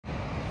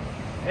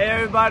Hey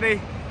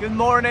everybody, good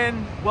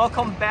morning.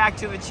 Welcome back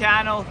to the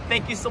channel.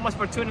 Thank you so much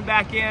for tuning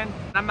back in.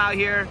 I'm out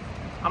here.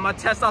 I'm gonna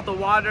test out the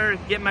water,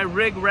 get my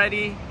rig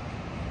ready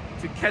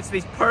to catch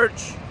these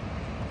perch.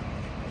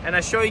 And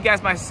I show you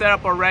guys my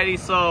setup already,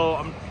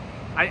 so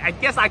I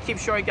guess I keep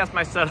showing you guys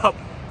my setup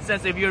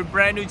since if you're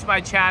brand new to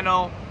my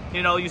channel,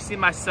 you know, you see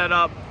my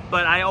setup,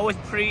 but I always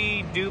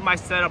pre-do my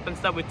setup and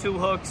stuff with 2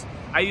 hooks.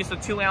 I use a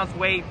 2-ounce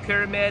weight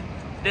pyramid.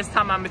 This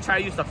time I'm gonna try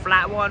to use the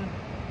flat one.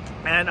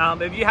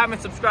 And if you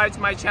haven't subscribed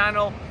to my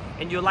channel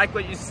and you like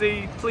what you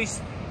see,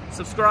 please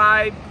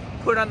subscribe,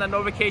 put on the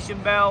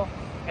notification bell,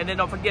 and then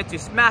don't forget to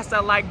smash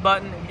that like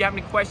button. If you have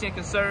any questions,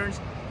 concerns,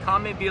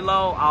 comment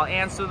below, I'll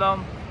answer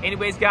them.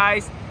 Anyways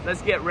guys,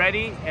 let's get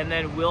ready and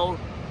then we'll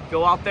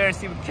go out there and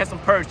see if we can catch some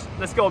perch.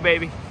 Let's go,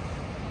 baby.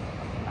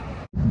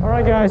 All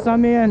right guys,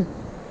 I'm in.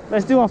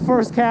 Let's do our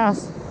first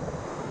cast.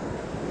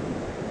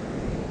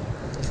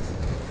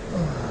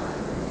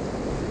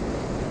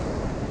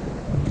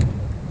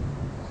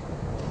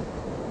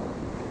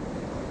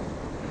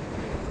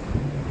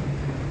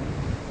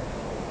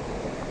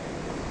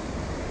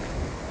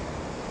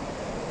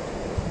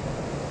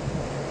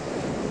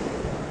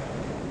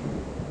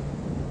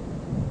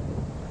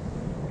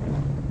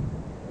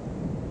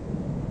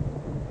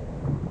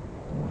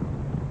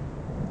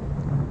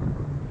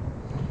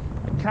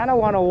 I kind of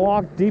want to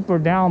walk deeper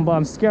down, but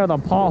I'm scared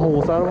of the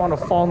potholes. I don't want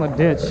to fall in the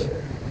ditch.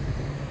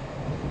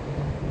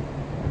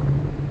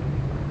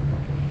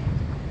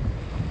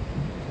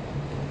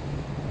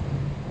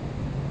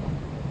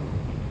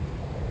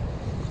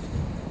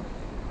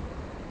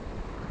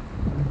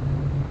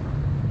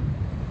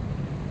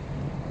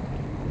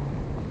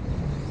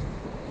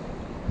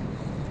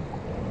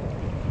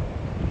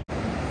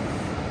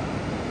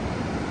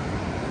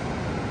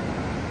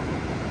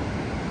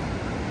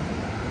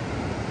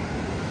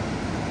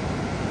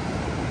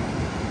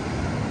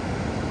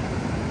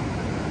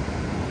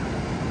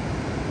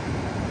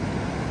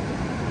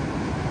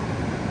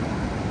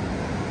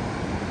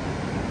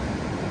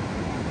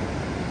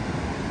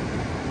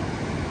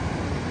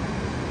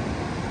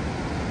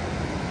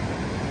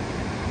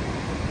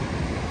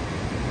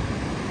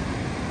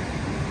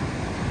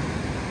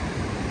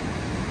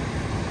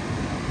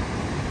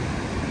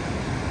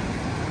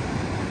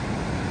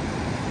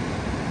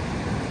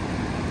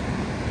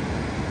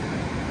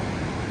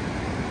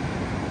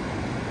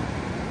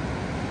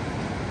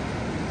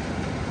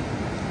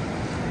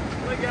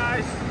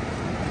 Guys,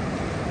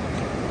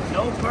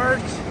 no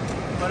perch,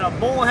 but a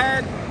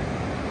bullhead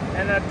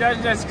and a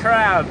Dungeness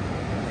crab.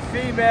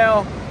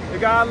 Female, you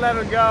gotta let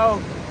her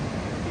go.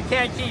 You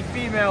can't keep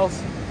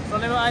females, so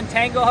let me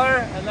untangle her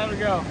and let her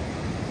go.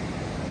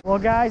 Well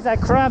guys, that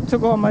crab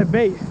took on my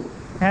bait.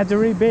 I had to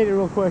rebait it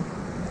real quick.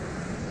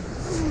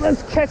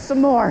 Let's catch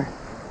some more.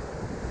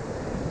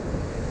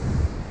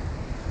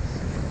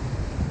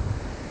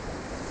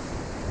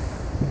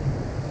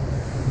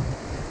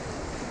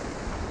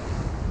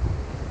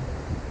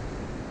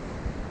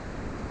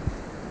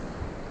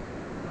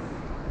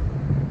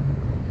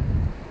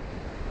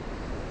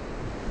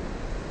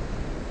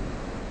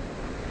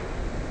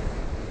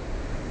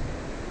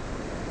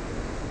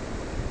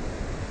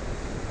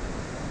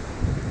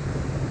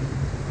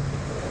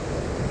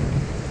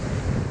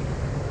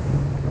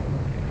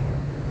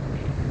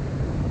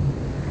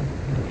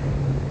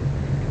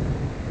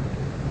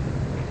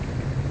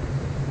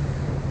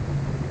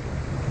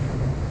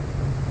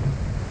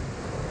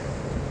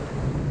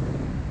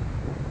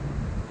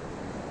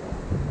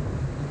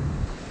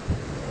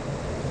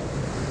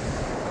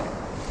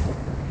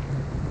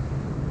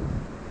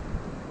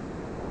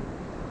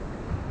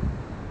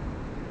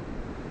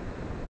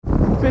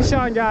 Fish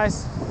on,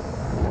 guys.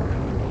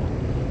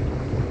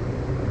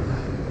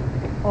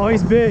 Oh,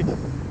 he's big.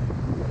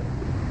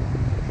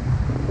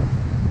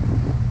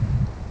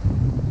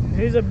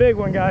 He's a big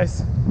one, guys.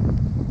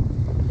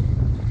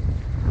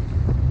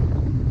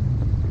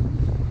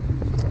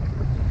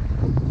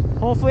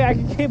 Hopefully I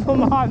can keep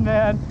him on,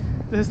 man.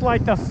 This is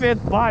like the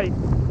 5th bite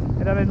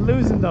and I've been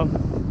losing them.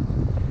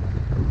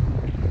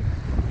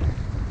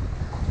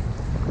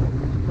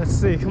 Let's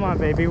see, come on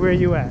baby, where are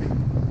you at?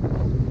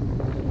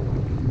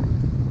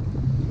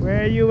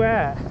 Where are you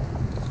at?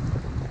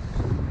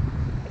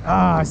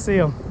 Ah, I see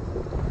him.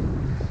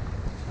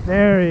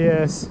 There he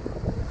is.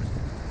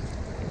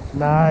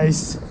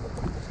 Nice.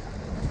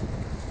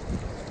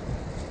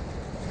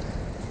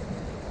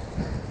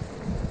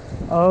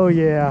 Oh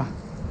yeah.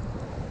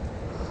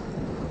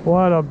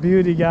 What a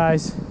beauty,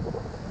 guys.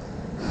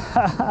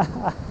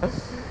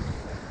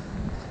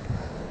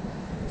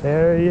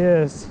 There he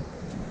is.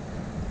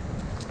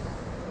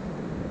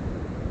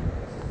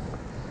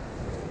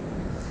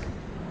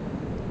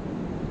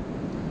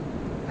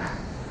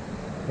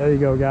 There you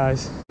go,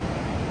 guys.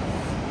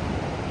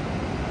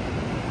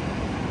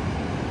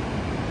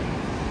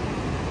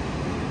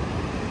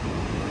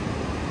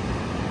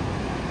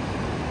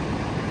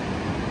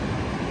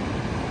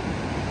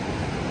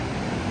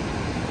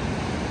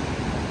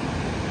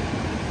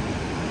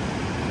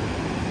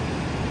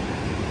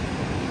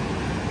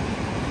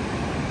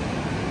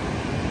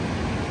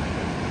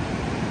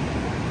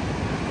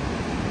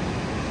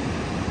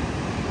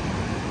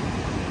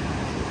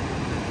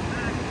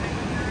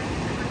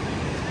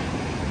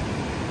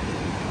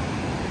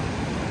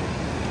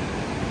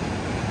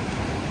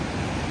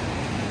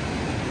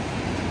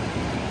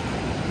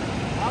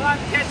 I'm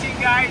catching,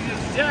 guys,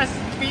 is just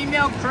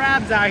female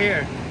crabs out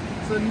here.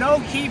 So no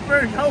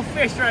keeper, no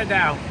fish right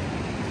now.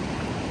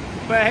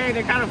 But hey,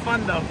 they're kind of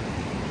fun though.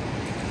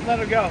 Let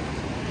her go.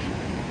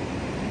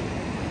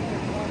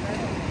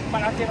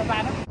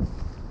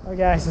 Alright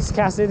guys, let's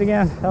cast it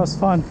again. That was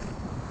fun.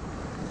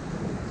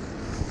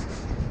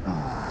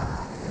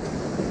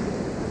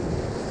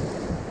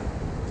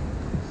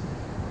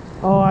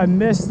 Oh, I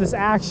missed this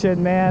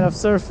action, man, of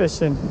surf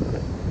fishing.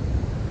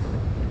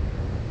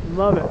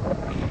 Love it.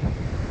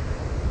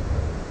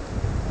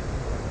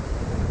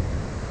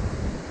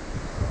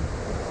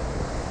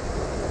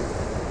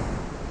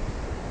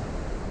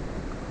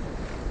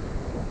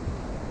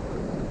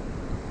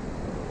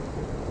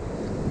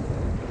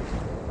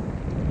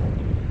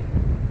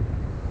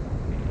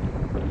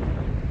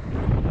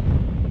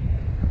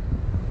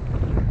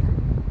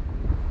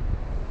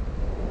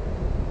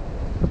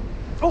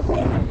 Oh!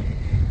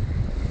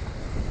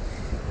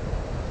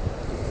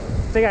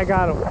 I think I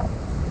got him.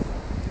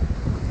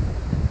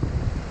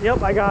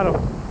 Yep, I got him.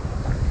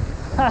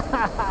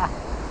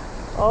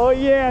 Oh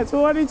yeah,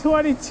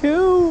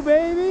 2022,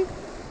 baby.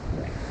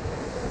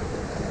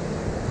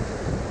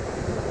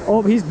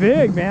 Oh, he's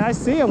big, man. I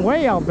see him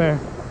way out there.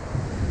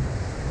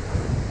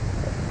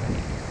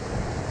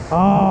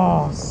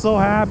 Oh, so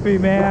happy,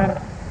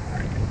 man.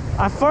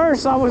 At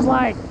first, I was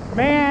like,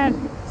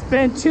 man, it's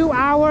been 2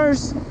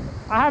 hours.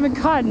 I haven't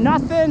caught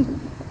nothing.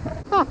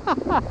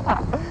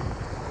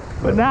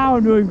 But now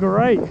I'm doing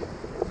great.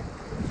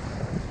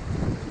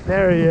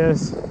 There he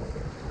is.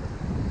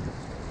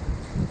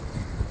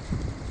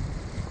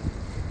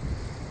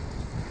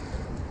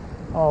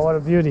 Oh, what a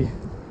beauty.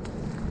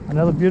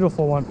 Another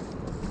beautiful one.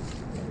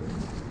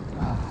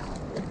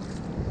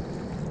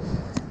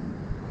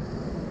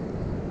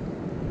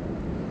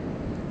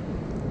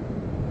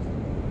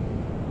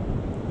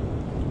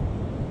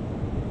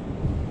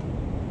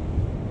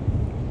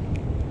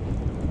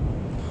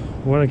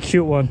 What a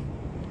cute one.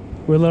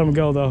 We'll let him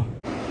go though.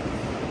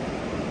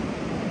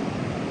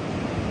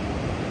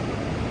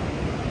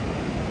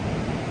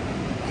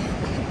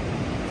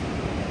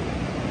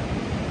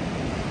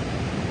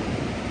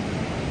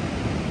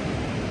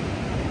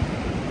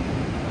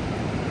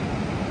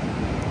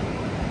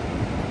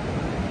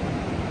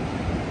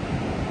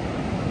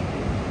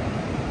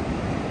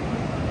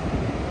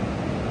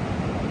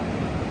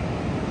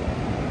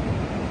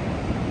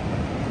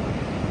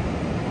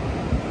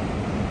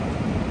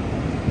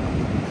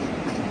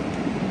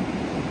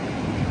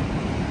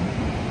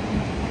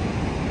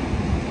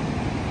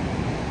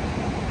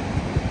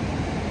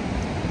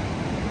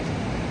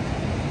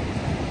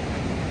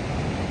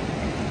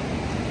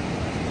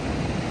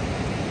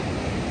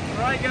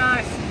 Alright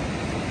guys,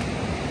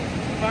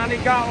 finally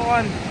got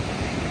one.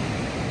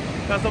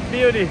 That's a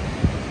beauty.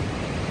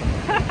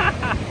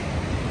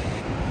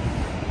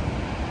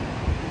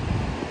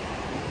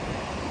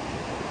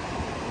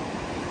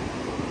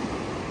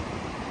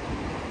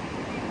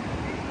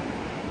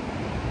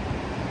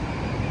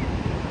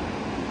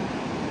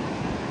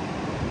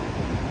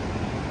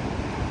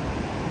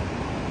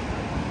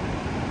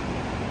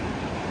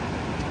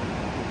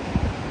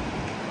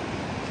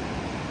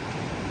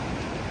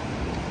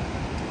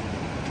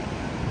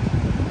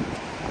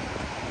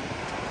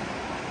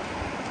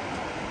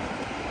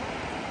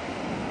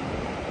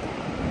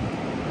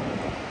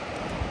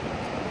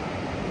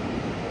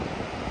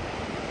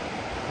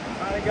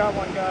 I got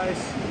one, guys.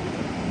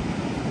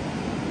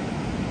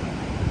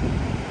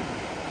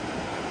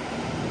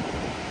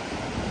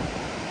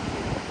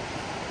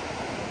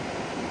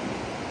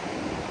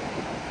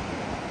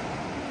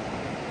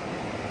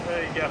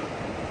 There you go.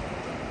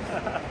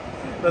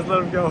 Let's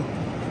let him go.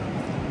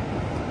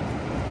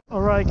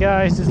 All right,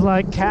 guys, it's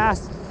like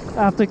cast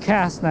after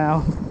cast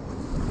now.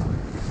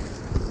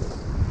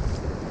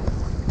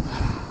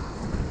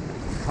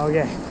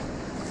 Okay,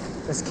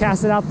 let's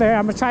cast it out there.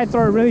 I'm gonna try to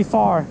throw it really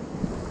far.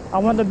 I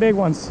want the big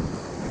ones.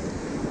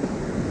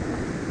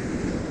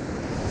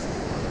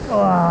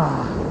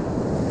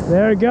 Oh,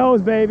 there it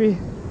goes, baby.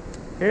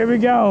 Here we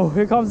go.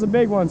 Here comes the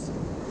big ones.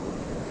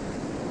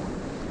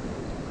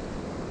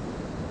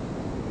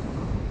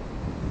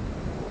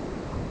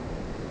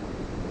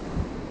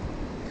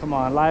 Come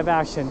on, live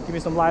action. Give me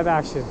some live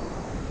action.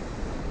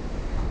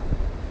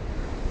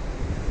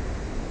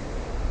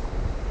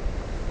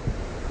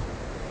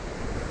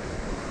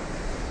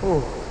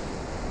 Ooh.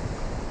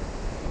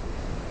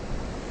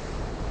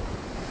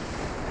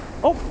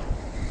 Oh!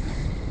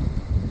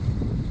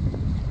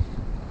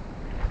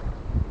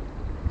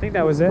 I think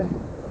that was it.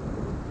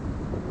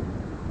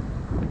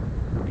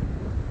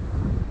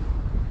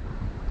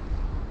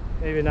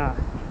 Maybe not.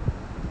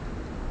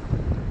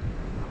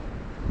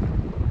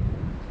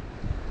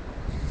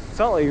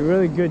 Felt like a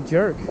really good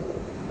jerk.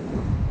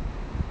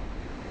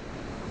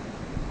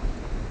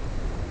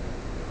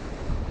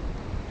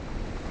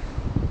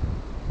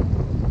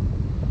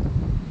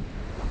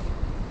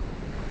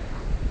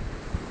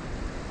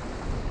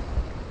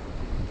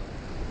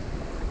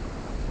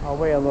 I'll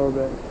wait a little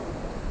bit.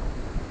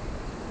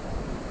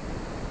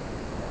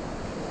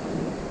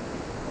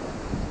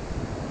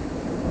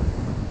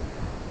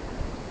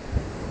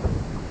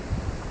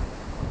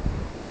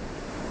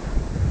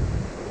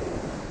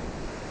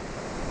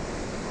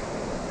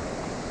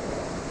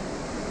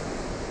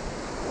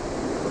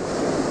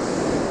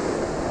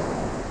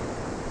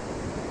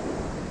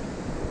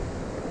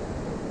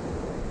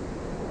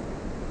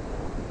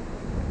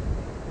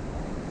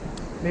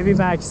 Maybe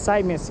my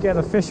excitement scared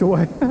the fish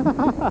away.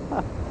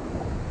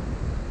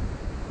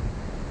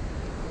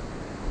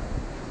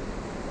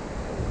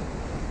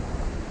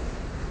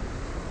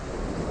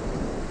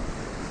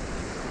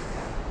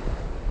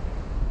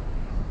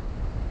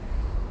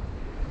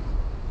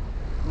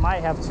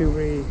 Might have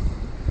to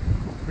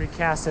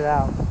recast it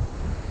out.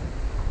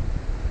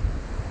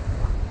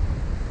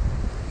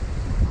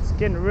 It's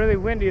getting really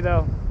windy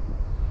though.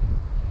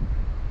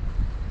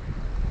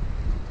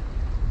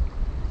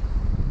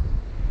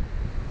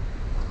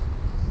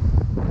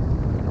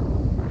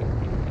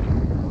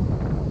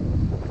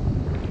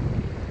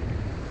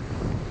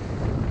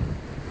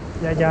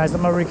 Yeah guys,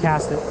 I'm gonna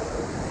recast it.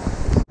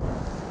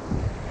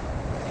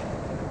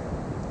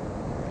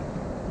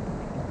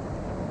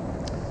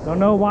 Don't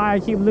know why I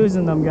keep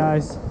losing them,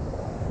 guys.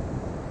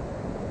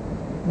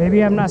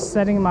 Maybe I'm not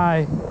setting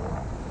my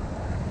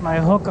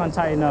hook on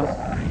tight enough.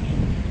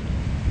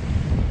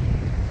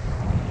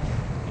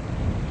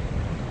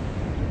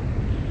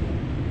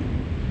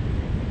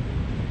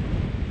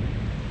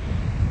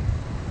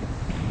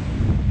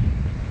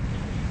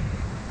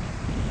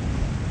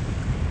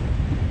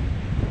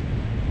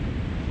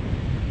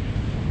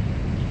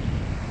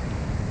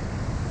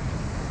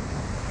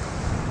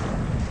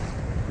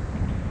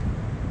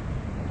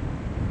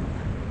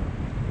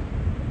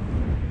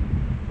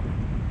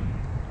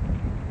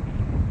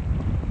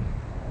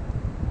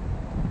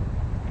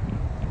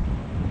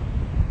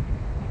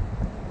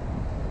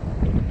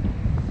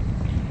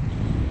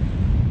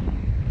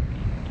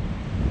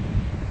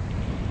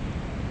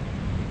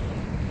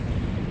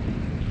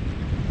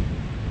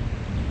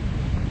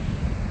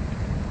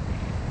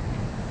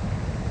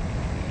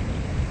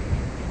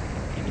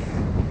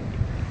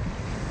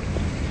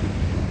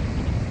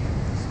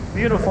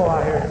 Beautiful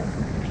out here.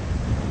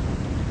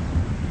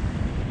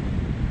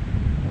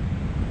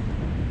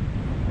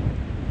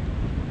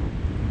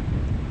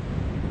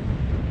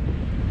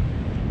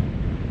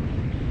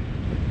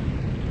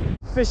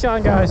 Fish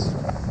on, guys.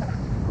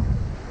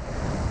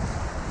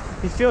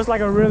 He feels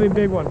like a really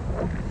big one.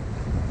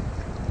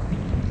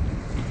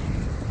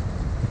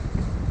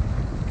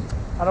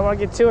 I don't want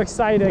to get too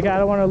excited. I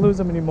don't want to lose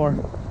him anymore.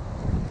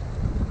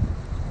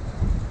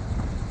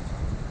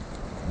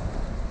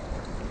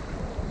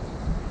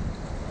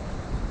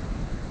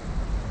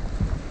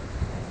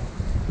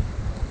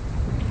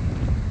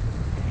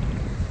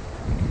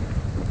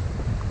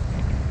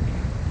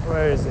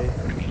 Where is he?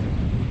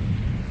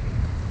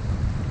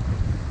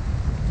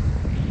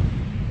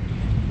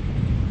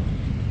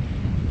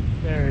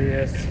 There he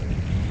is.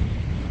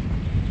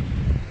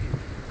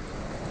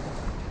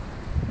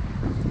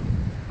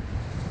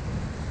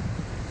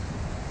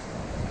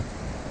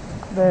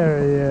 There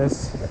he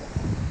is.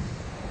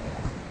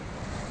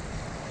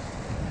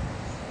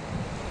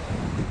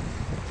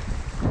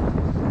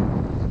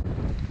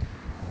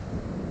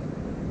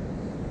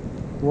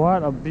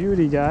 What a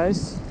beauty,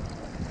 guys.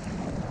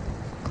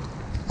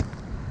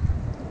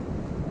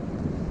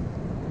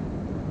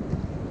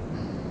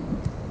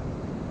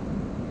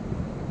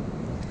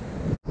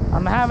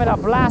 I'm having a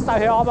blast out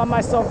here all by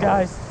myself,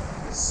 guys.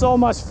 So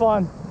much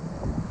fun.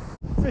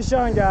 Fish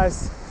on,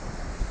 guys.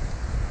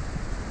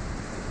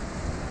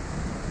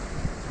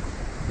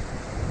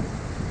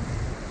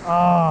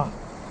 Ah,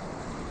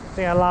 I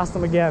think I lost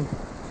him again.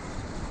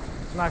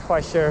 Not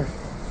quite sure.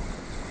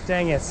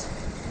 Dang it.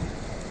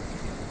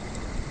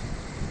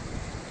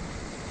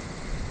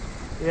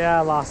 Yeah,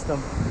 I lost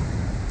him.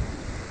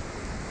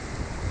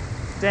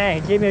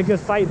 Dang, he gave me a good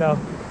fight though.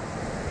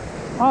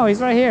 Oh,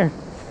 he's right here.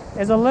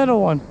 There's a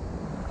little one.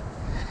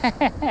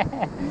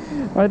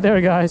 Right there,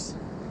 guys.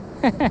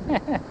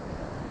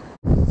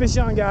 Fish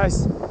on,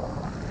 guys.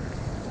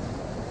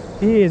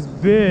 He is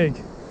big.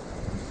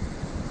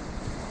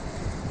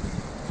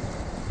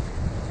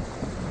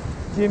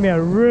 Gave me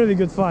a really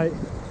good fight.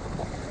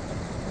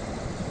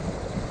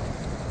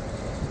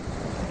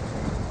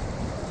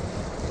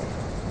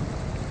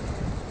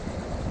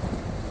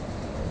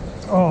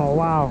 Oh,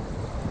 wow.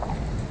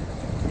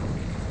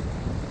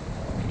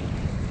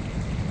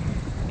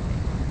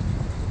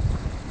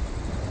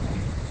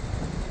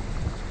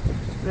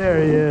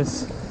 There he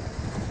is.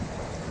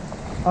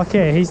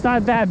 Okay, he's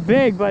not that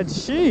big, but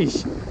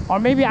sheesh. Or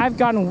maybe I've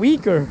gotten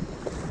weaker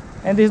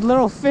and these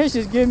little fish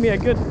is giving me a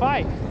good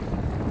fight.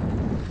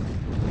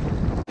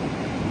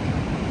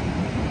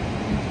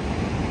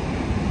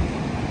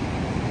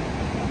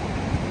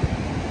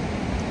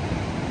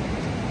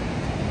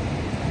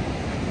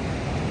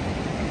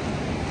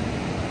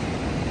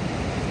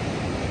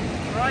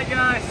 Alright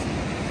guys,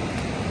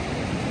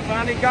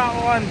 finally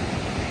got one.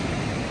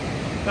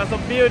 That's a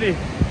beauty.